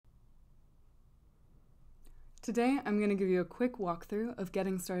Today, I'm going to give you a quick walkthrough of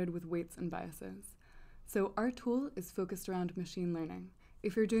getting started with weights and biases. So our tool is focused around machine learning.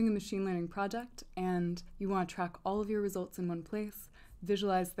 If you're doing a machine learning project and you want to track all of your results in one place,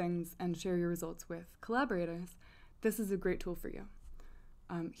 visualize things, and share your results with collaborators, this is a great tool for you.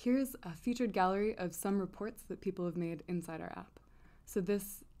 Here's a featured gallery of some reports that people have made inside our app. So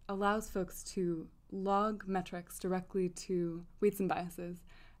this allows folks to log metrics directly to weights and biases,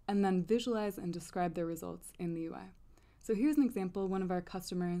 and then visualize and describe their results in the UI. So here's an example. One of our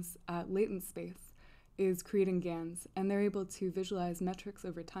customers at Latent Space is creating GANs, and they're able to visualize metrics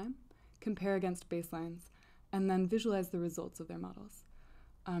over time, compare against baselines, and then visualize the results of their models.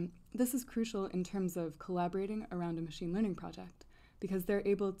 This is crucial in terms of collaborating around a machine learning project, because they're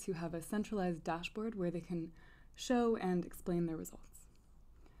able to have a centralized dashboard where they can show and explain their results.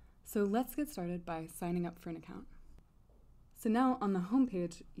 So let's get started by signing up for an account. So now on the home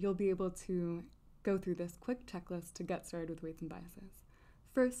page, you'll be able to go through this quick checklist to get started with weights and biases.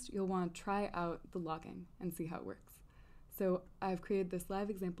 First, you'll want to try out the logging and see how it works. So I've created this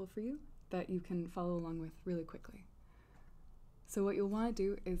live example for you that you can follow along with really quickly. So what you'll want to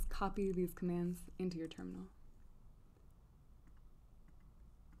do is copy these commands into your terminal.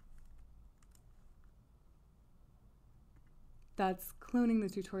 That's cloning the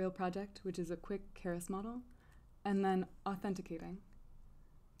tutorial project, which is a quick Keras model, and then authenticating.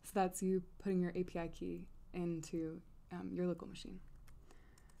 So that's you putting your API key into your local machine.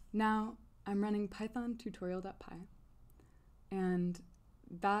 Now I'm running python tutorial.py, and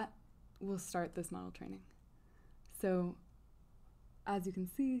that will start this model training. So as you can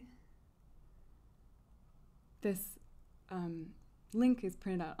see, this link is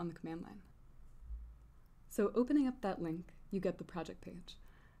printed out on the command line. So opening up that link, you get the project page.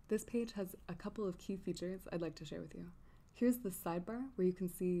 This page has a couple of key features I'd like to share with you. Here's the sidebar where you can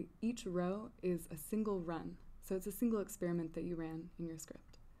see each row is a single run. So it's a single experiment that you ran in your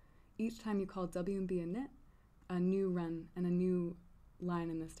script. Each time you call WMB init, a new run and a new line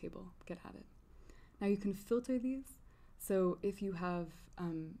in this table get added. Now you can filter these. So if you have,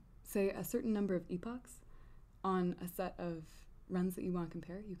 say, a certain number of epochs on a set of runs that you want to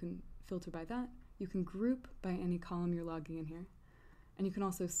compare, you can filter by that. You can group by any column you're logging in here. And you can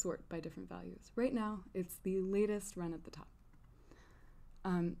also sort by different values. Right now, it's the latest run at the top.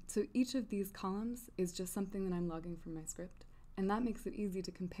 So each of these columns is just something that I'm logging from my script, and that makes it easy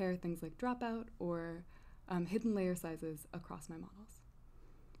to compare things like dropout or hidden layer sizes across my models.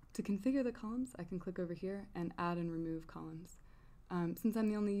 To configure the columns, I can click over here and add and remove columns. Since I'm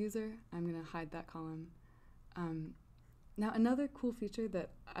the only user, I'm going to hide that column. Now, another cool feature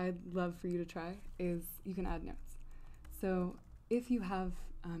that I'd love for you to try is you can add notes. So if you have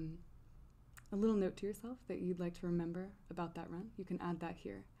a little note to yourself that you'd like to remember about that run, you can add that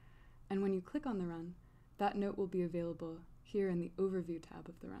here. And when you click on the run, that note will be available here in the Overview tab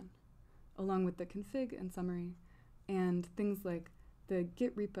of the run, along with the config and summary, and things like the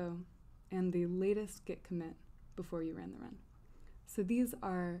Git repo and the latest Git commit before you ran the run. So these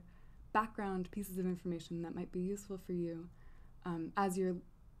are background pieces of information that might be useful for you as you're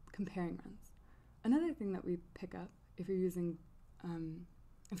comparing runs. Another thing that we pick up if you're using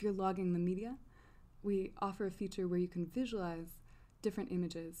if you're logging the media, we offer a feature where you can visualize different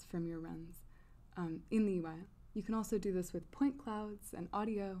images from your runs in the UI. You can also do this with point clouds and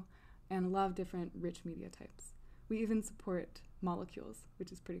audio and a lot of different rich media types. We even support molecules,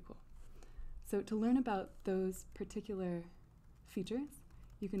 which is pretty cool. So to learn about those particular features,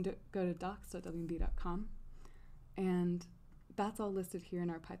 you can go to docs.wandb.com, and that's all listed here in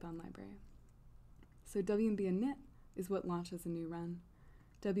our Python library. So WMB init is what launches a new run.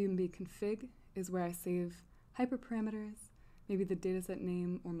 WMB config is where I save hyperparameters, maybe the dataset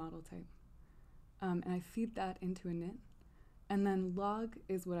name or model type. And I feed that into init. And then log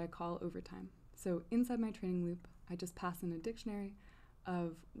is what I call over time. So inside my training loop, I just pass in a dictionary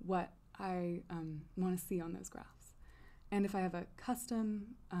of what I want to see on those graphs. And if I have a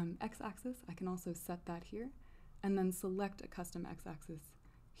custom x-axis, I can also set that here, and then select a custom x-axis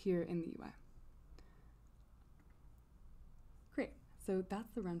here in the UI. Great, so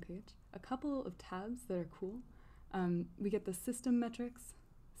that's the run page. A couple of tabs that are cool. We get the system metrics.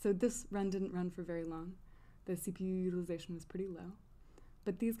 So this run didn't run for very long. The CPU utilization was pretty low,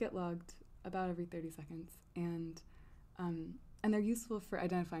 but these get logged about every 30 seconds, and they're useful for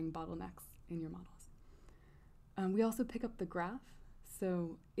identifying bottlenecks in your models. We also pick up the graph.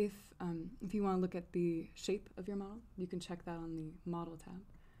 So if you want to look at the shape of your model, you can check that on the model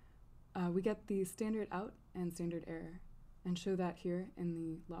tab. We get the standard out and standard error and show that here in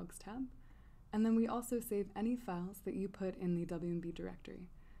the logs tab. And then we also save any files that you put in the WMB directory.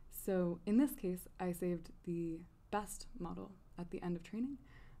 So in this case, I saved the best model at the end of training,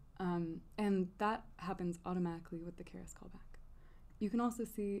 and that happens automatically with the Keras callback. You can also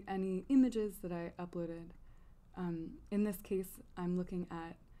see any images that I uploaded. In this case, I'm looking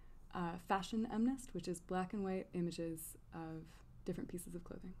at fashion MNIST, which is black and white images of different pieces of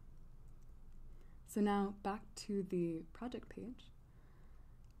clothing. So now back to the project page.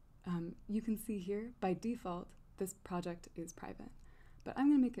 You can see here, by default, this project is private, but I'm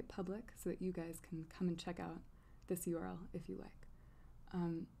going to make it public so that you guys can come and check out this URL if you like.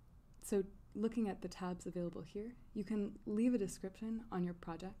 So looking at the tabs available here, you can leave a description on your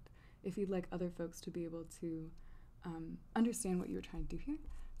project if you'd like other folks to be able to understand what you were trying to do here.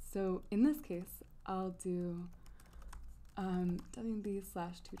 So in this case, I'll do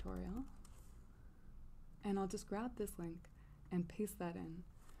wb/tutorial, and I'll just grab this link and paste that in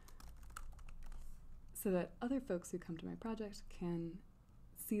so that other folks who come to my project can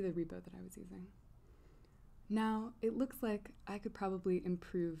see the repo that I was using. Now, it looks like I could probably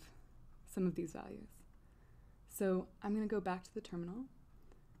improve some of these values. So I'm going to go back to the terminal,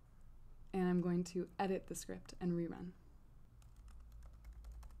 and I'm going to edit the script and rerun.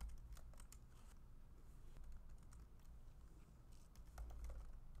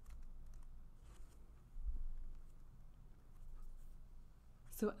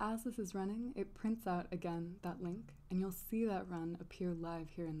 So as this is running, it prints out again that link, and you'll see that run appear live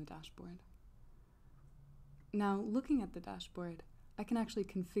here in the dashboard. Now, looking at the dashboard, I can actually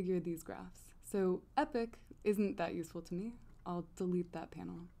configure these graphs. So Epic isn't that useful to me. I'll delete that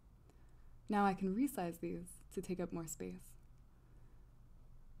panel. Now I can resize these to take up more space.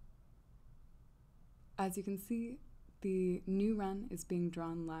 As you can see, the new run is being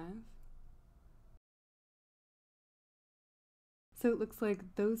drawn live. So it looks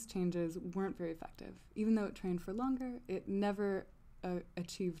like those changes weren't very effective. Even though it trained for longer, it never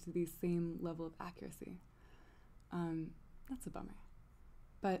achieved the same level of accuracy. That's a bummer.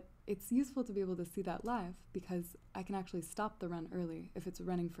 But it's useful to be able to see that live because I can actually stop the run early if it's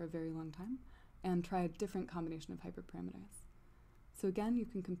running for a very long time and try a different combination of hyperparameters. So again, you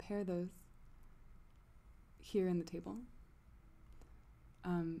can compare those here in the table.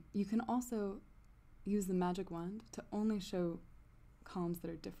 You can also use the magic wand to only show columns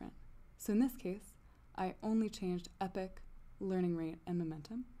that are different. So in this case, I only changed epic, learning rate, and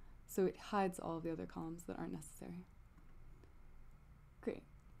momentum, so it hides all of the other columns that aren't necessary. Great.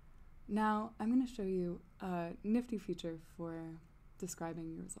 Now I'm going to show you a nifty feature for describing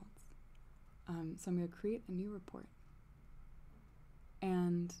your results. So I'm going to create a new report.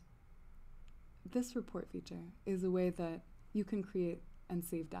 And this report feature is a way that you can create and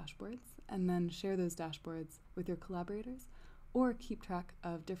save dashboards and then share those dashboards with your collaborators or keep track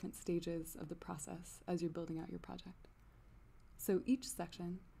of different stages of the process as you're building out your project. So each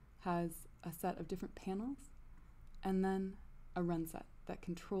section has a set of different panels and then a run set that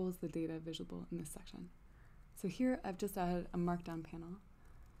controls the data visible in this section. So here I've just added a markdown panel,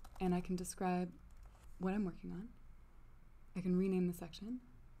 and I can describe what I'm working on. I can rename the section,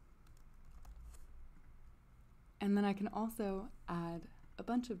 and then I can also add a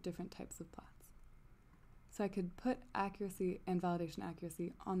bunch of different types of plots. So I could put accuracy and validation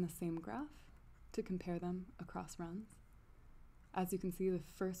accuracy on the same graph to compare them across runs. As you can see, the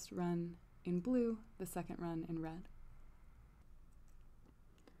first run in blue, the second run in red.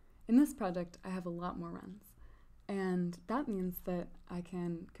 In this project, I have a lot more runs, and that means that I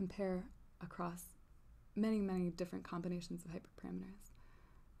can compare across many, many different combinations of hyperparameters.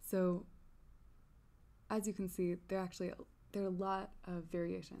 So as you can see, there are a lot of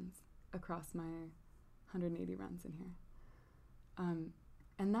variations across my 180 runs in here. And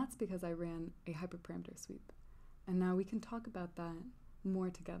that's because I ran a hyperparameter sweep. And now we can talk about that more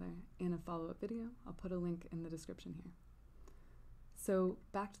together in a follow-up video. I'll put a link in the description here. So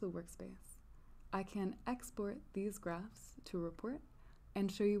back to the workspace. I can export these graphs to a report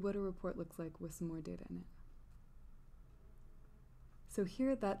and show you what a report looks like with some more data in it. So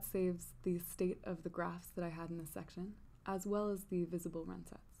here that saves the state of the graphs that I had in this section, as well as the visible run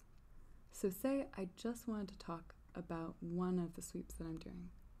sets. So say I just wanted to talk about one of the sweeps that I'm doing.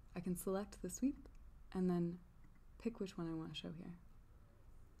 I can select the sweep and then pick which one I want to show here.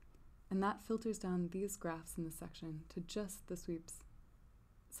 And that filters down these graphs in this section to just the sweeps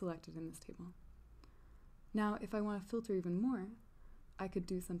selected in this table. Now, if I want to filter even more, I could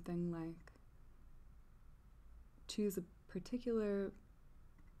do something like choose a particular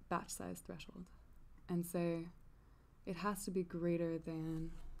batch size threshold and say it has to be greater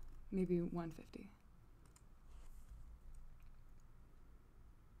than maybe 150.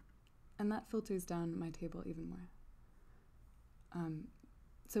 And that filters down my table even more.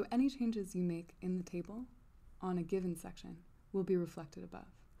 So any changes you make in the table on a given section will be reflected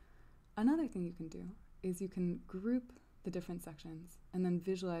above. Another thing you can do is you can group the different sections and then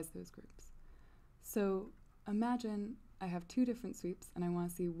visualize those groups. So imagine I have two different sweeps and I want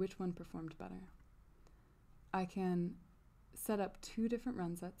to see which one performed better. I can set up two different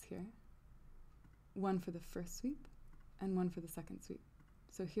run sets here, one for the first sweep and one for the second sweep.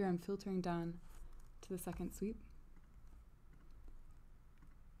 So here I'm filtering down to the second sweep,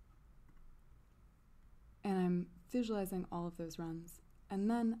 and I'm visualizing all of those runs, and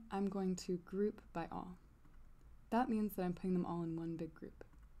then I'm going to group by all. That means that I'm putting them all in one big group.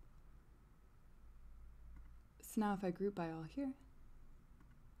 So now if I group by all here,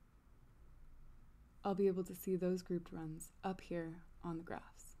 I'll be able to see those grouped runs up here on the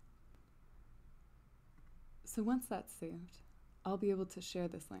graphs. So once that's saved, I'll be able to share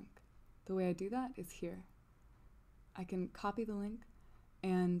this link. The way I do that is here. I can copy the link,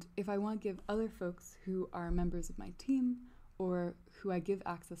 and if I want to give other folks who are members of my team or who I give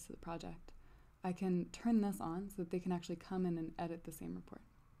access to the project, I can turn this on so that they can actually come in and edit the same report.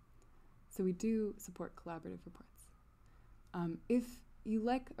 So we do support collaborative reports. If you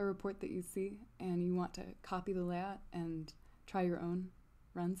like a report that you see and you want to copy the layout and try your own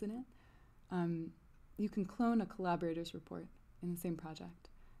runs in it, you can clone a collaborator's report in the same project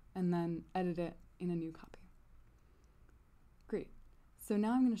and then edit it in a new copy. Great. So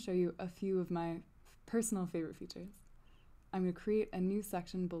now I'm going to show you a few of my personal favorite features. I'm going to create a new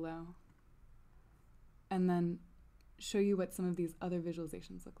section below and then show you what some of these other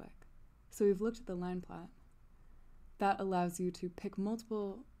visualizations look like. So we've looked at the line plot. That allows you to pick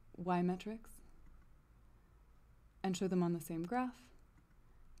multiple Y metrics and show them on the same graph.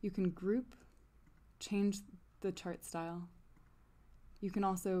 You can group, change the chart style. You can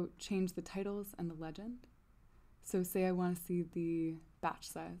also change the titles and the legend. So say I want to see the batch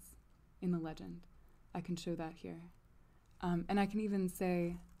size in the legend. I can show that here. And I can even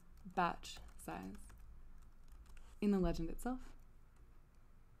say batch size in the legend itself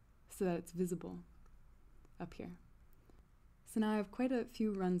so that it's visible up here. So now I have quite a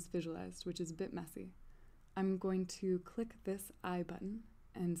few runs visualized, which is a bit messy. I'm going to click this I button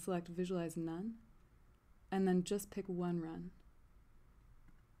and select Visualize None, and then just pick one run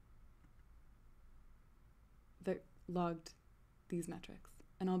that logged these metrics.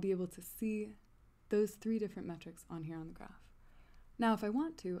 And I'll be able to see those three different metrics on here on the graph. Now, if I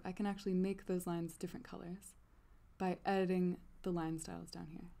want to, I can actually make those lines different colors by editing the line styles down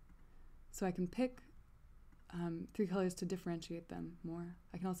here. So I can pick three colors to differentiate them more.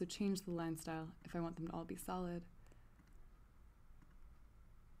 I can also change the line style if I want them to all be solid.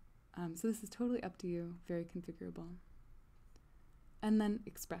 So this is totally up to you, very configurable. And then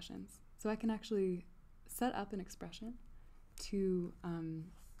expressions. So I can actually set up an expression to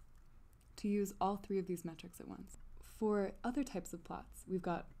use all three of these metrics at once. For other types of plots, we've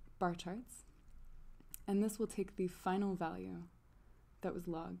got bar charts, and this will take the final value that was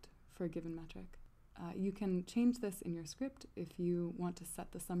logged for a given metric. You can change this in your script if you want to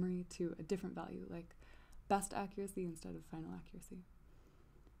set the summary to a different value, like best accuracy instead of final accuracy.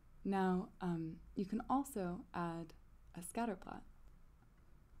 Now, you can also add a scatter plot.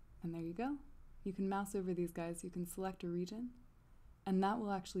 And there you go. You can mouse over these guys, you can select a region, and that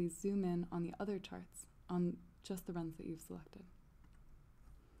will actually zoom in on the other charts, on just the runs that you've selected.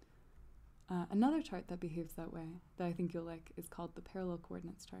 Another chart that behaves that way, that I think you'll like, is called the parallel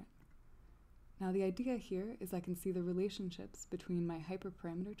coordinates chart. Now the idea here is I can see the relationships between my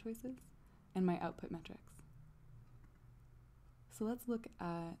hyperparameter choices and my output metrics. So let's look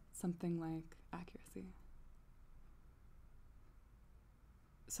at something like accuracy.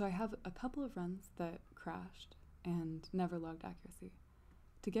 So I have a couple of runs that crashed and never logged accuracy.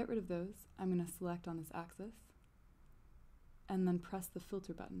 To get rid of those, I'm going to select on this axis and then press the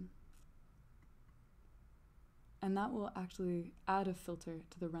filter button. And that will actually add a filter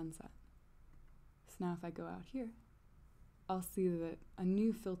to the run set. So now if I go out here, I'll see that a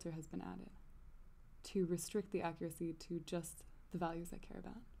new filter has been added to restrict the accuracy to just the values I care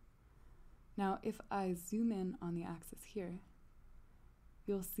about. Now if I zoom in on the axis here,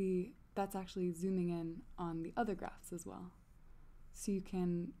 you'll see that's actually zooming in on the other graphs as well. So you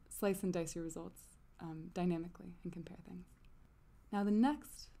can slice and dice your results dynamically and compare things. Now the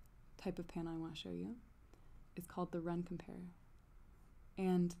next type of panel I want to show you is called the Run Comparer.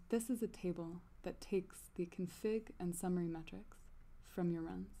 And this is a table that takes the config and summary metrics from your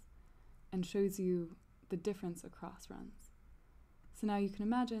runs and shows you the difference across runs. So now you can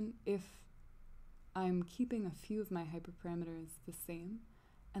imagine if I'm keeping a few of my hyperparameters the same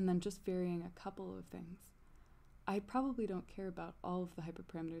and then just varying a couple of things, I probably don't care about all of the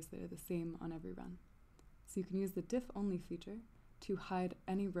hyperparameters that are the same on every run. So you can use the diff only feature to hide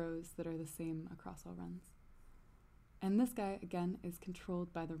any rows that are the same across all runs. And this guy, again, is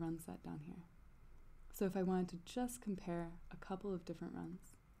controlled by the run set down here. So if I wanted to just compare a couple of different runs,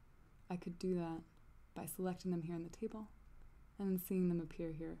 I could do that by selecting them here in the table and then seeing them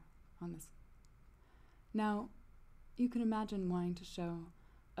appear here on this. Now, you can imagine wanting to show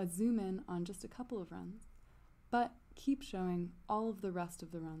a zoom in on just a couple of runs, but keep showing all of the rest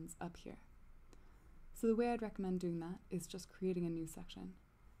of the runs up here. So the way I'd recommend doing that is just creating a new section.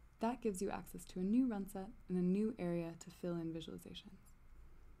 That gives you access to a new run set and a new area to fill in visualizations.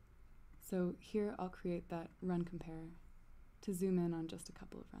 So here I'll create that run comparer to zoom in on just a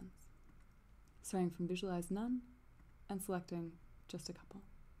couple of runs, starting from visualize none and selecting just a couple.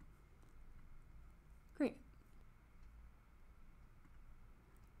 Great.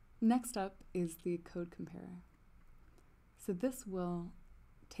 Next up is the code comparer. So this will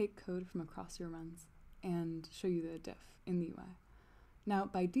take code from across your runs and show you the diff in the UI. Now,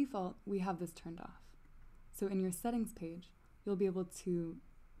 by default, we have this turned off. So in your settings page, you'll be able to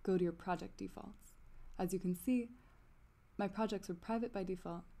go to your project defaults. As you can see, my projects are private by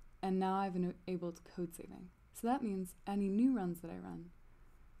default, and now I've enabled code saving. So that means any new runs that I run,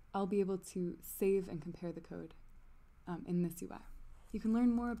 I'll be able to save and compare the code in this UI. You can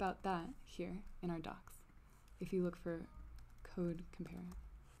learn more about that here in our docs if you look for code comparer.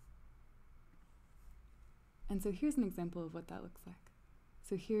 And so here's an example of what that looks like.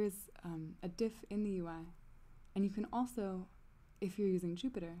 So here's a diff in the UI, and you can also, if you're using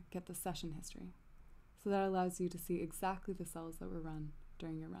Jupyter, get the session history. So that allows you to see exactly the cells that were run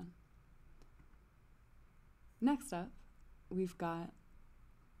during your run. Next up, we've got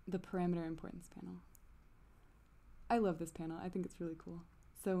the parameter importance panel. I love this panel. I think it's really cool.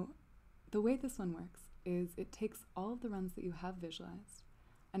 So the way this one works is it takes all of the runs that you have visualized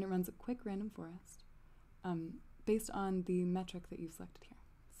and it runs a quick random forest based on the metric that you've selected here.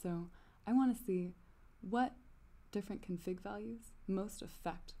 So I want to see what different config values most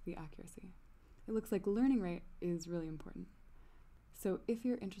affect the accuracy. It looks like learning rate is really important. So if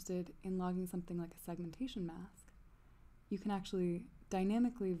you're interested in logging something like a segmentation mask, you can actually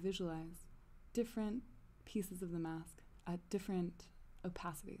dynamically visualize different pieces of the mask at different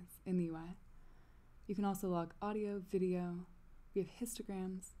opacities in the UI. You can also log audio, video, we have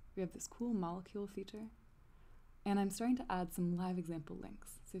histograms, we have this cool molecule feature, and I'm starting to add some live example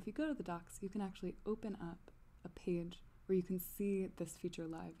links. So if you go to the docs, you can actually open up a page where you can see this feature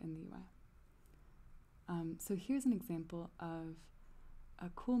live in the UI. So here's an example of a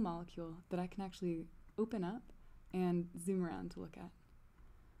cool molecule that I can actually open up and zoom around to look at.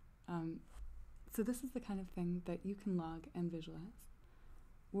 So this is the kind of thing that you can log and visualize.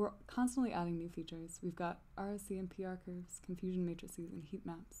 We're constantly adding new features. We've got ROC and PR curves, confusion matrices, and heat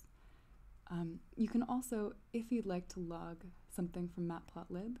maps. You can also, if you'd like to log something from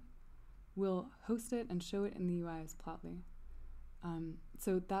matplotlib, we'll host it and show it in the UI as Plotly.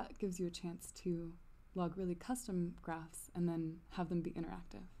 So that gives you a chance to log really custom graphs and then have them be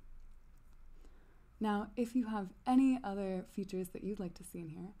interactive. Now, if you have any other features that you'd like to see in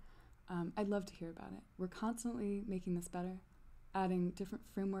here, I'd love to hear about it. We're constantly making this better, adding different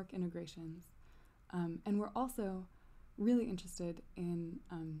framework integrations, and we're also really interested in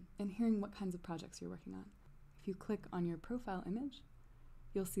hearing what kinds of projects you're working on. If you click on your profile image,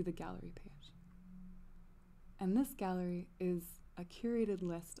 you'll see the gallery page. And this gallery is a curated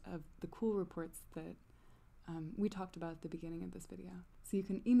list of the cool reports that we talked about at the beginning of this video. So you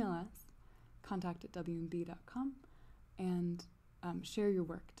can email us, contact@wandb.com, and share your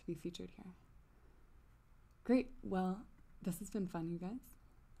work to be featured here. Great, well, this has been fun, you guys.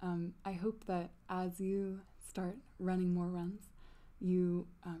 I hope that as you start running more runs, you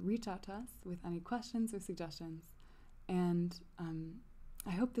reach out to us with any questions or suggestions, and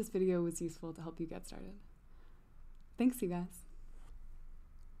I hope this video was useful to help you get started. Thanks, you guys.